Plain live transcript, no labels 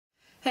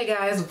Hey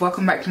guys,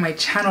 welcome back to my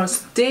channel.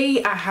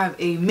 Today I have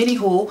a mini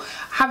haul.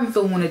 I haven't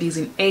filmed one of these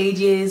in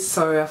ages,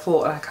 so I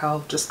thought like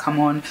I'll just come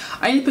on.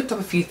 I only picked up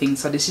a few things,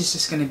 so this is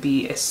just going to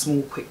be a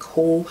small quick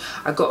haul.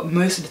 I got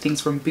most of the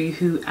things from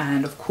Boohoo,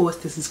 and of course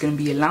this is going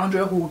to be a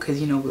loungewear haul because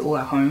you know we're all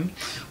at home,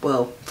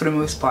 well for the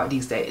most part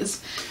these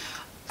days.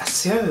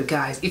 So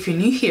guys, if you're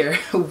new here,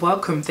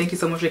 welcome. Thank you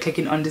so much for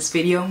clicking on this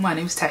video. My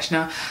name is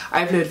Queenteshna.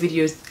 I upload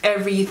videos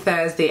every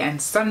Thursday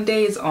and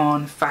Sundays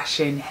on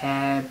fashion,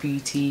 hair,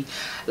 beauty,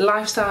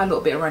 lifestyle, a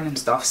little bit of random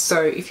stuff.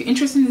 So if you're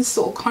interested in this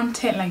sort of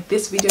content like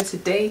this video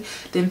today,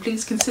 then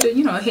please consider,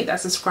 you know, hit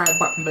that subscribe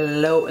button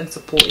below and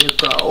support your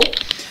girl.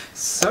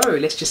 So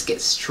let's just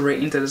get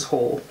straight into this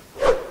haul.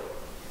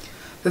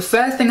 The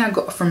first thing I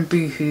got from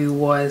Boohoo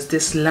was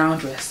this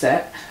loungewear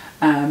set.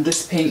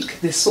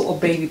 This sort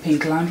of baby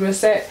pink loungewear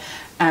set,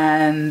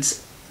 and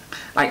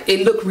like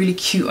it looked really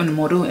cute on the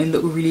model and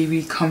looked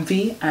really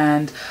comfy.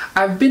 And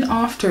I've been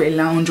after a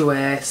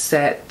loungewear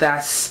set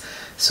that's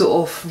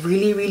sort of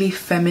really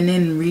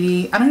feminine,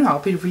 I don't know,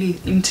 I've been really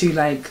into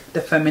like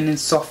the feminine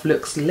soft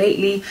looks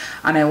lately,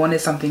 and I wanted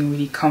something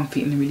really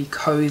comfy and really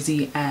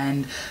cozy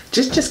and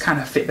just kind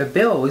of fit the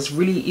bill.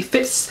 It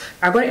fits.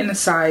 I got it in a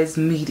size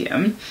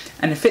medium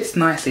and it fits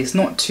nicely. It's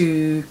not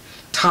too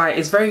tight,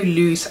 it's very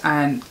loose,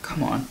 and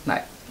come on,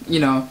 like, you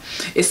know,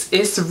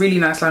 it's a really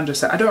nice loungewear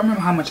set. I don't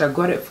remember how much I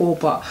got it for,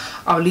 but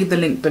I'll leave the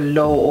link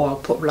below, or I'll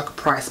put like a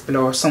price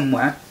below or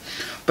somewhere.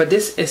 But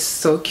this is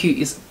so cute.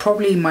 It's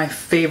probably my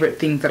favorite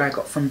thing that I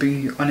got from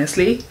Boohoo,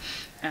 honestly.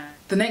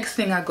 The next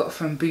thing I got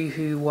from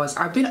Boohoo was,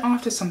 I've been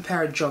after some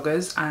pair of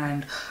joggers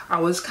and I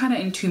was kind of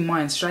in two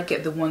minds. Should I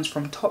get the ones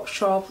from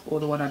Topshop or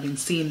the one I've been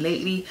seeing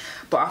lately?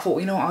 But I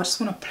thought, you know, I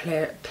just want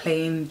a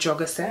plain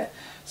jogger set.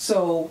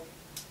 So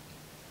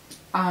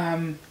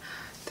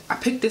I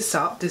picked this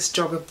up, this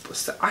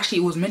jogger. Actually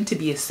it was meant to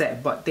be a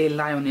set, but they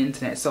lie on the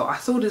internet, so I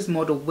saw this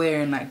model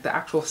wearing like the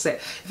actual set.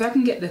 If I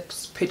can get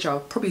this picture, I'll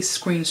probably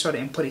screenshot it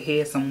and put it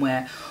here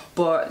somewhere.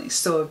 But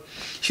so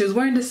she was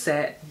wearing the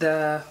set,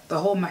 the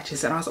whole matching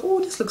set, and I was like,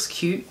 oh, this looks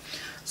cute.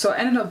 So I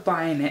ended up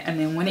buying it, and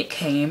then when it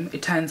came,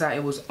 it turns out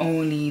it was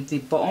only the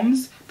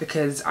bottoms,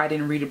 because I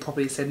didn't read it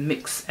properly. It said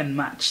mix and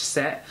match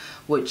set,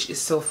 which is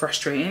so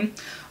frustrating.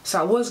 So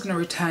I was going to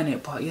return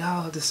it, but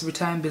yeah, this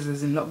return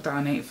business in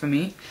lockdown ain't for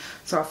me.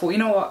 So I thought, you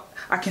know what,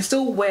 I can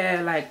still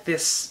wear like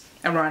this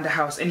around the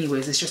house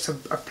anyways. It's just a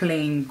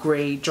plain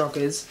grey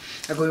joggers.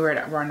 I'm going to wear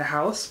that around the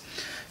house.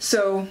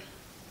 So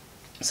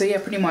yeah,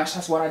 pretty much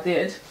that's what I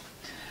did.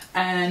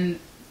 And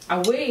I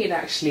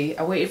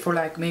waited for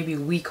like maybe a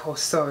week or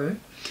so,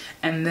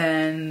 and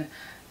then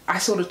I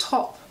saw the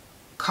top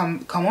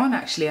come on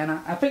actually, and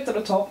I picked up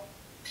the top.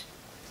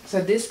 So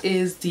this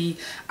is the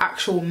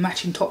actual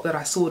matching top that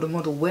I saw the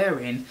model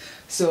wearing.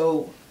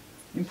 So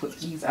let me put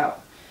these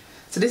out.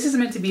 So this is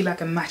meant to be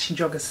like a matching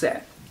jogger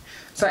set.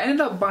 So I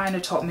ended up buying the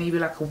top maybe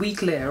like a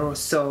week later or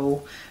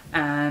so,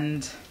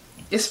 and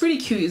it's really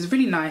cute, it's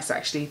really nice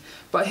actually.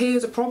 But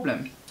here's the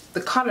problem.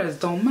 The colours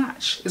don't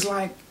match. It's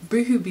like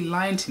Boohoo be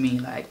lying to me,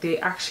 like they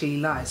actually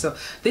lie. So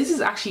this is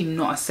actually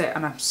not a set,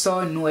 and I'm so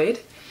annoyed.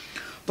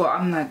 But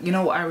I'm like, you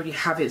know what, I already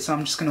have it, so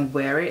I'm just gonna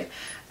wear it,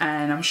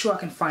 and I'm sure I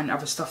can find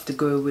other stuff to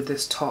go with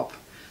this top.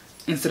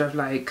 Instead of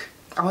like,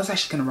 I was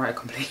actually gonna write a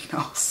complaint. I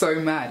was so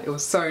mad. It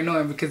was so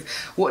annoying because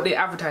what they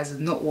advertise is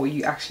not what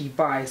you actually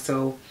buy,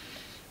 so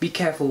be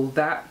careful of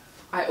that.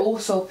 I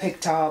also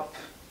picked up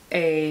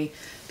a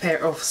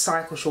pair of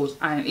cycle shorts,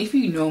 and if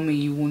you know me,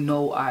 you will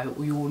know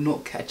you will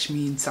not catch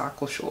me in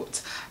cycle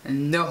shorts.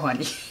 No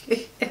honey.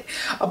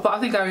 But I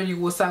think I only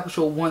wore cycle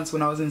shorts once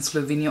when I was in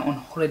Slovenia on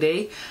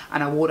holiday,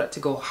 and I wore that to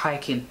go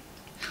hiking.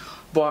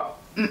 But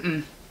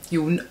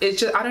it's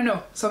just, I don't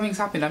know, something's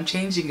happened. I'm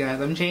changing,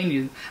 guys, I'm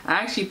changing. I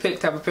actually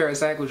picked up a pair of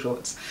cycle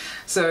shorts.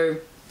 So,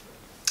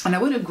 and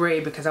I went with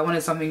grey because I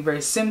wanted something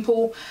very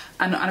simple,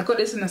 and I got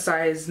this in a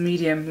size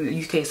medium,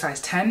 UK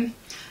size 10.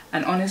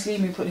 And honestly,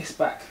 let me put this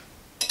back.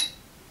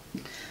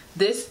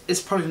 This is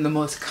probably the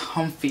most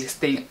comfiest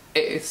thing.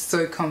 It is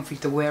so comfy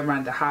to wear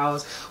around the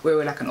house, wear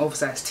with like an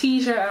oversized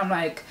t-shirt. And I'm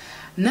like,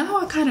 now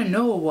I kind of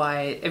know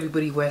why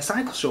everybody wears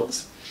cycle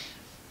shorts.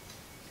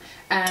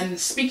 And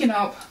speaking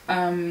of,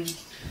 I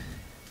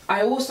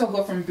also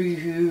got from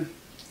Boohoo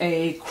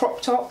a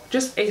crop top,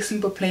 just a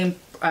simple plain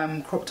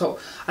crop top.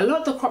 A lot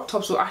of the crop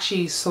tops were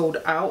actually sold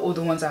out, or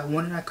the ones I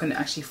wanted I couldn't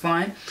actually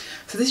find.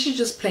 So this is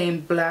just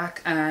plain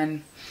black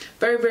and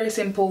very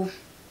simple.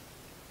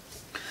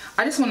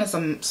 I just wanted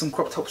some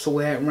crop tops to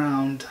wear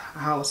around the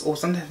house, or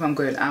sometimes if I'm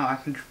going out,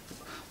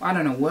 I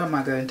don't know, where am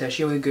I going to?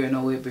 She ain't going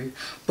nowhere, boo.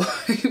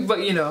 But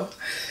you know,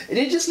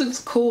 it just looks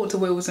cool to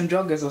wear with some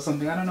joggers or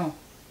something, I don't know.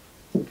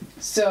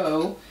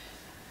 So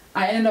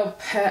I ended up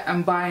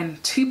buying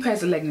 2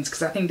 pairs of leggings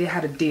because I think they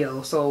had a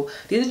deal. So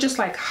these are just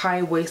like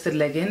high-waisted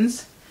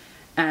leggings,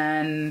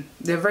 and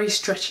they're very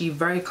stretchy,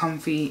 very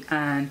comfy,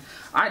 and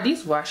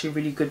these were actually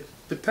really good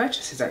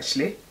purchases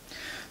actually.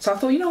 So I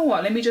thought, you know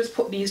what, let me just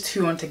put these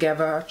two on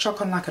together,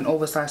 chuck on like an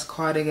oversized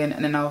cardigan,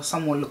 and then I'll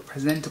somewhat look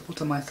presentable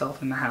to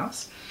myself in the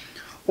house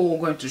or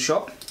going to the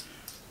shop.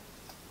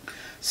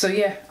 So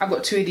yeah, I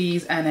got 2 of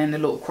these and then a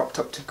little crop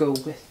top to go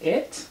with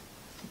it.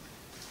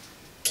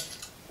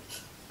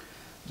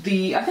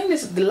 I think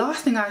the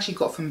last thing I actually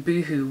got from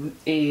Boohoo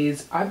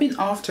is, I've been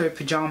after a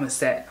pyjama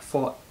set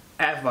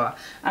forever,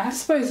 and I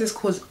suppose this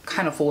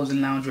kind of falls in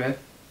loungewear.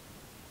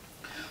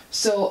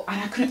 So,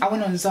 and I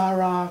went on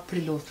Zara,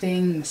 Pretty Little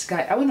Thing,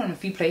 Sky. I went on a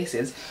few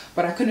places,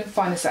 but I couldn't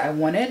find the set I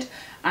wanted,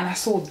 and I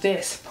saw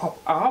this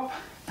pop up,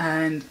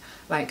 and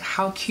like,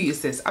 how cute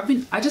is this?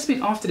 I just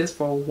been after this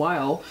for a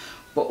while,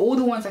 but all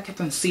the ones I kept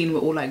on seeing were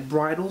all like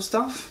bridal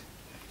stuff,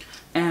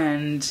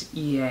 and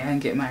yeah, and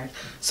get married.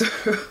 So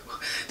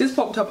this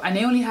popped up, and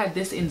they only had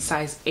this in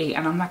size 8,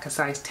 and I'm like a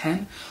size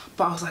 10.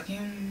 But I was like,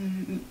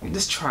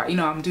 just try. You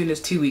know, I'm doing this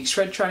 2-week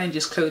shred challenge,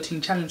 just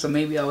clothing challenge, so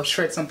maybe I'll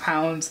shred some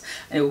pounds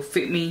and it will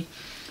fit me.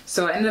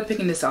 So I ended up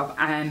picking this up,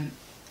 and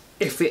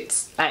it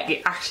fits. Like,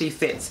 it actually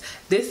fits.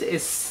 This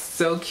is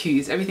so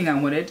cute. It's everything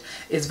I wanted.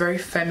 It's very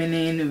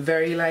feminine,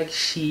 very like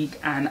chic,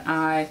 and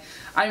I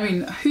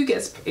mean, who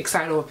gets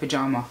excited over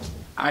pajama?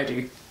 I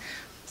do.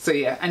 So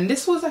yeah, and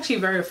this was actually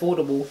very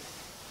affordable.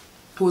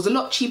 It was a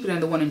lot cheaper than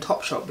the one in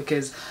Topshop,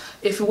 because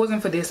if it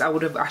wasn't for this, I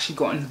would have actually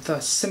gotten the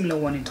similar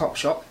one in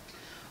Topshop.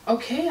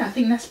 Okay, I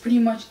think that's pretty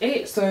much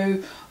it.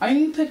 So I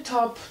only picked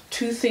up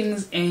 2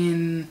 things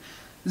in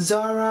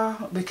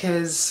Zara,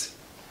 because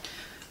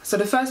so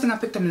the first thing I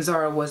picked up in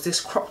Zara was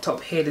this crop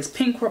top here, this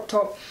pink crop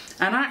top,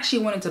 and I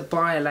actually wanted to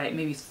buy like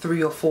maybe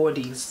 3 or 4 of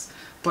these,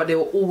 but they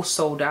were all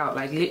sold out,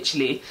 like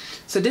literally.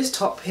 So this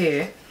top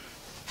here,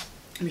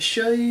 let me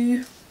show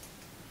you.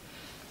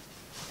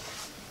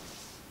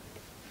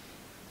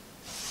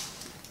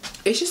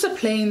 It's just a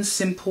plain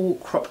simple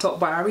crop top,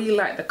 but I really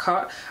like the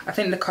cut. I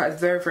think the cut is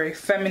very, very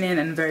feminine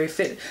and very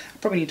fit. I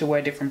probably need to wear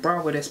a different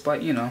bra with this,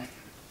 but you know.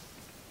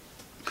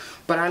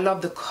 But I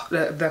love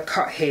the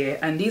cut here,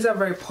 and these are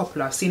very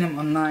popular. I've seen them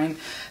online.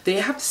 They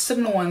have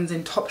similar ones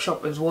in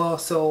Topshop as well,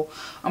 so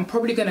I'm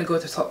probably gonna go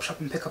to Topshop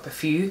and pick up a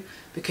few,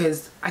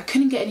 because I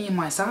couldn't get any in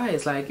my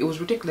size. Like, it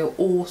was ridiculous. They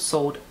were all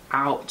sold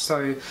out,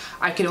 so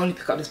I could only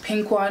pick up this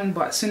pink one.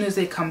 But as soon as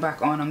they come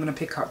back on, I'm gonna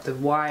pick up the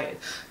white,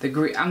 the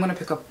green. I'm gonna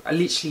pick up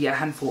literally a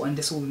handful, and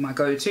this will be my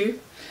go-to.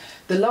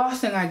 The last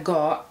thing I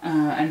got,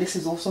 and this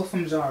is also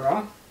from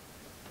Zara,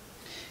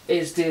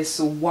 is this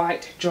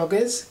white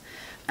joggers.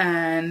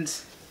 And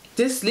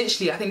this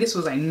literally, I think this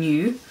was like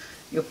new.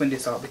 You open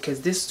this up,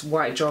 because this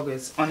white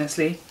joggers,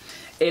 honestly,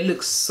 it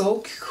looks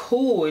so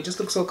cool. It just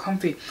looks so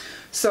comfy.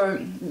 So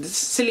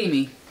silly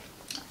me,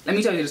 let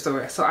me tell you the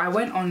story. So I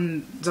went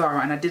on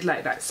Zara and I did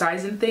like that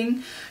sizing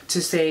thing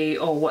to say,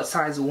 oh, what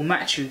size will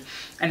match you,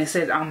 and it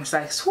said I'm a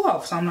size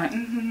 12. So I'm like,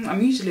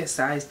 I'm usually a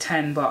size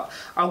 10, but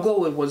I'll go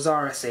with what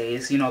Zara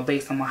says, you know,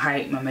 based on my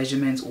height, my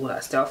measurements, all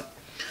that stuff.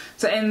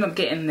 So I ended up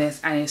getting this,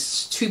 and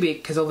it's too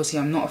big, because obviously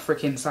I'm not a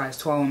freaking size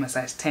 12, I'm a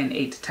size 10,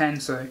 8 to 10,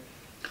 so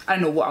I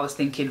don't know what I was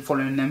thinking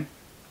following them.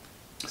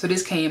 So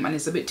this came, and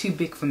it's a bit too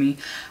big for me,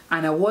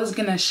 and I was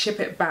gonna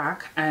ship it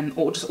back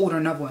or just order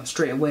another one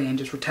straight away and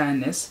just return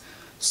this.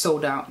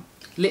 Sold out.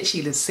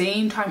 Literally the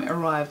same time it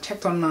arrived,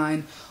 checked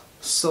online,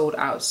 sold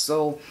out.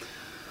 So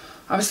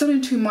I'm still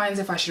in 2 minds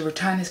if I should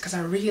return this, because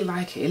I really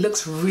like it. It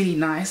looks really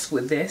nice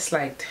with this,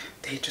 like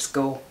they just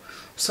go.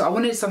 So I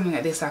wanted something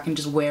like this I can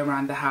just wear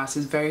around the house.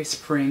 It's very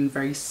spring,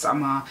 very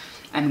summer,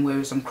 and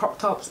wear some crop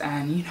tops,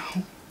 and you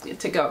know, good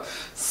to go.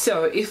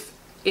 So if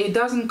it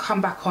doesn't come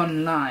back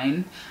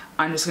online,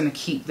 I'm just gonna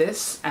keep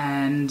this,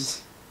 and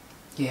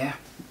yeah,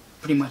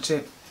 pretty much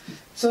it.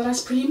 So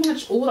that's pretty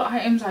much all the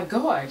items I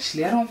got,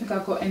 actually. I don't think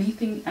I got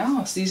anything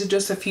else. These are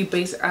just a few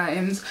basic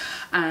items,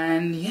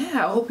 and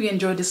yeah, I hope you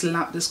enjoyed this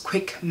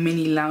quick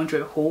mini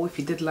loungewear haul. If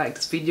you did like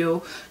this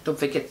video, don't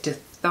forget to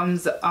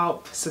thumbs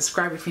up,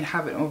 subscribe if you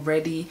haven't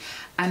already,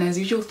 and as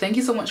usual, thank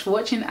you so much for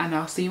watching, and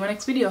I'll see you in my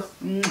next video.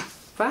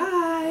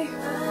 Bye.